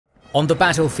On the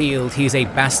battlefield, he's a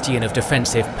bastion of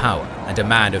defensive power and a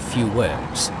man of few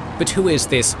words. But who is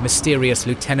this mysterious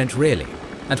lieutenant really?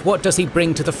 And what does he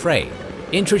bring to the fray?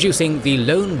 Introducing the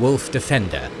Lone Wolf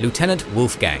Defender, Lieutenant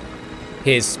Wolfgang.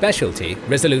 His specialty,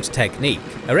 resolute technique,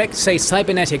 erects a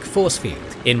cybernetic force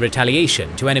field in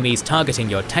retaliation to enemies targeting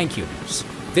your tank units.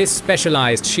 This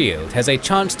specialized shield has a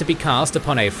chance to be cast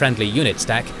upon a friendly unit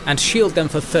stack and shield them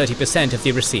for 30% of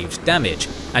the received damage,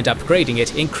 and upgrading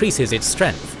it increases its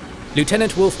strength.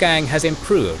 Lieutenant Wolfgang has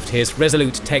improved his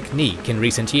resolute technique in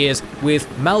recent years with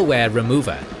malware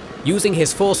remover, using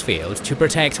his force field to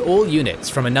protect all units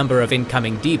from a number of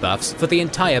incoming debuffs for the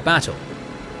entire battle.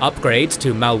 Upgrades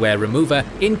to malware remover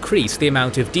increase the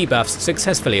amount of debuffs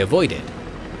successfully avoided.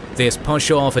 This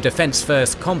penchant for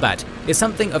defense-first combat is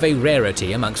something of a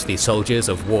rarity amongst the soldiers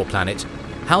of Warplanet.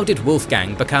 How did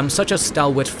Wolfgang become such a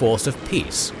stalwart force of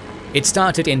peace? It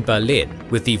started in Berlin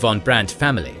with the von Brandt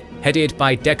family, headed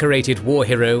by decorated war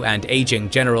hero and aging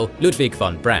General Ludwig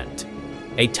von Brandt.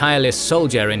 A tireless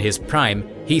soldier in his prime,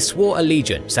 he swore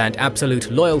allegiance and absolute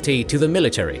loyalty to the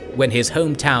military when his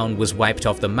hometown was wiped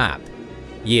off the map.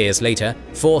 Years later,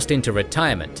 forced into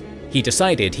retirement, he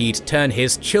decided he'd turn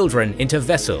his children into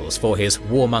vessels for his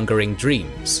warmongering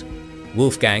dreams.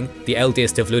 Wolfgang, the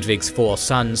eldest of Ludwig's 4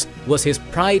 sons, was his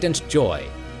pride and joy.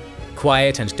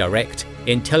 Quiet and direct,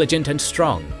 intelligent and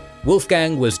strong,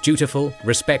 Wolfgang was dutiful,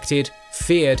 respected,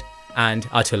 feared, and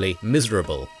utterly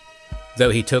miserable.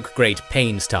 Though he took great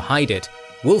pains to hide it,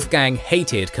 Wolfgang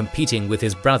hated competing with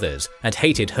his brothers and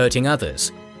hated hurting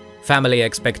others. Family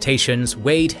expectations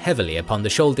weighed heavily upon the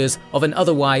shoulders of an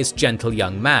otherwise gentle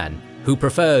young man who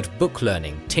preferred book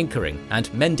learning, tinkering,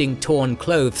 and mending torn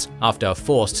clothes after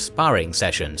forced sparring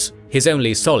sessions. His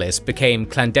only solace became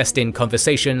clandestine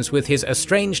conversations with his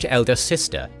estranged elder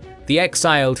sister, the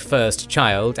exiled first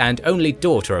child and only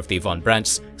daughter of the von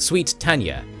Brandts, sweet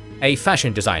Tanya, a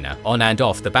fashion designer on and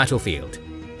off the battlefield.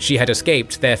 She had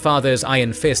escaped their father's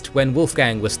iron fist when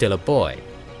Wolfgang was still a boy.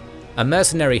 A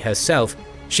mercenary herself,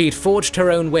 she'd forged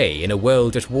her own way in a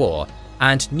world at war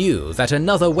and knew that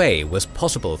another way was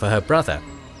possible for her brother.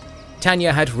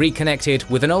 Tanya had reconnected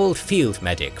with an old field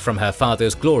medic from her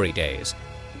father's glory days,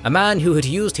 a man who had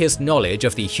used his knowledge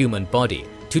of the human body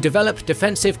to develop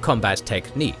defensive combat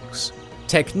techniques.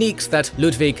 Techniques that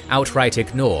Ludwig outright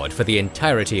ignored for the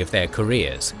entirety of their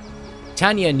careers.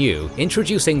 Tanya knew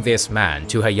introducing this man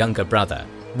to her younger brother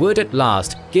would at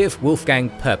last give Wolfgang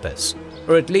purpose,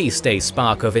 or at least a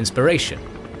spark of inspiration.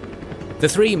 The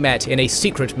three met in a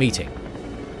secret meeting.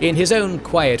 In his own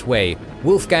quiet way,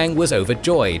 Wolfgang was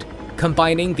overjoyed.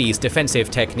 Combining these defensive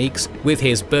techniques with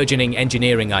his burgeoning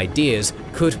engineering ideas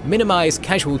could minimize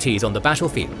casualties on the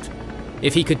battlefield.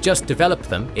 If he could just develop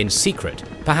them in secret,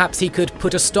 perhaps he could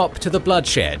put a stop to the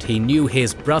bloodshed he knew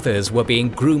his brothers were being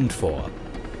groomed for.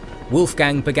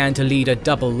 Wolfgang began to lead a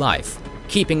double life,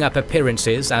 keeping up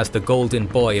appearances as the golden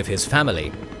boy of his family,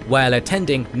 while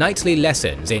attending nightly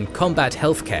lessons in combat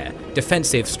healthcare,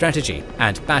 defensive strategy,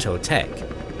 and battle tech.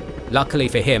 Luckily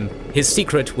for him, his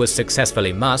secret was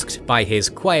successfully masked by his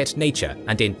quiet nature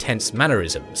and intense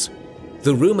mannerisms.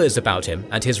 The rumors about him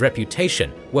and his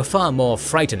reputation were far more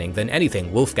frightening than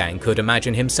anything Wolfgang could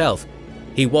imagine himself.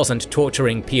 He wasn't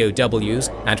torturing POWs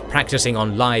and practicing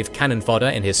on live cannon fodder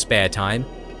in his spare time.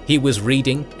 He was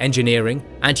reading, engineering,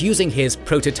 and using his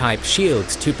prototype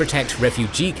shields to protect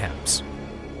refugee camps.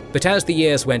 But as the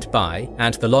years went by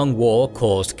and the long war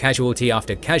caused casualty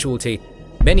after casualty,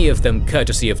 many of them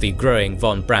courtesy of the growing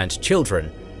von Brandt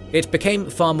children, it became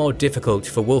far more difficult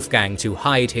for Wolfgang to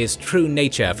hide his true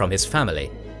nature from his family.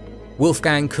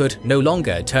 Wolfgang could no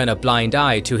longer turn a blind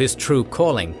eye to his true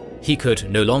calling. He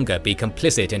could no longer be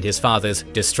complicit in his father's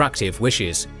destructive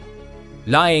wishes.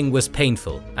 Lying was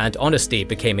painful, and honesty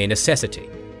became a necessity.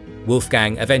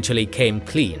 Wolfgang eventually came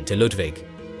clean to Ludwig.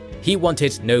 He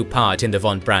wanted no part in the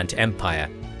von Brandt empire.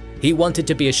 He wanted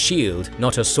to be a shield,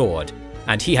 not a sword,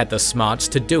 and he had the smarts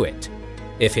to do it.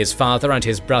 If his father and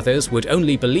his brothers would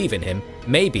only believe in him,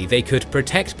 maybe they could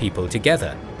protect people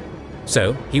together.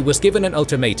 So he was given an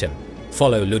ultimatum: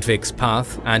 follow Ludwig's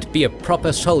path and be a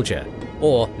proper soldier,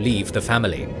 or leave the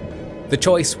family. The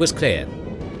choice was clear.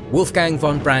 Wolfgang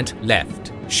von Brandt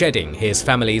left, shedding his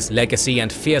family's legacy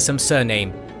and fearsome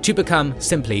surname to become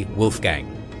simply Wolfgang,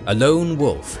 a lone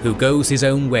wolf who goes his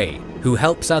own way, who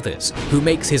helps others, who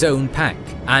makes his own pack,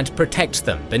 and protects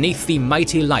them beneath the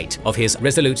mighty light of his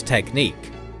resolute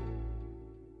technique.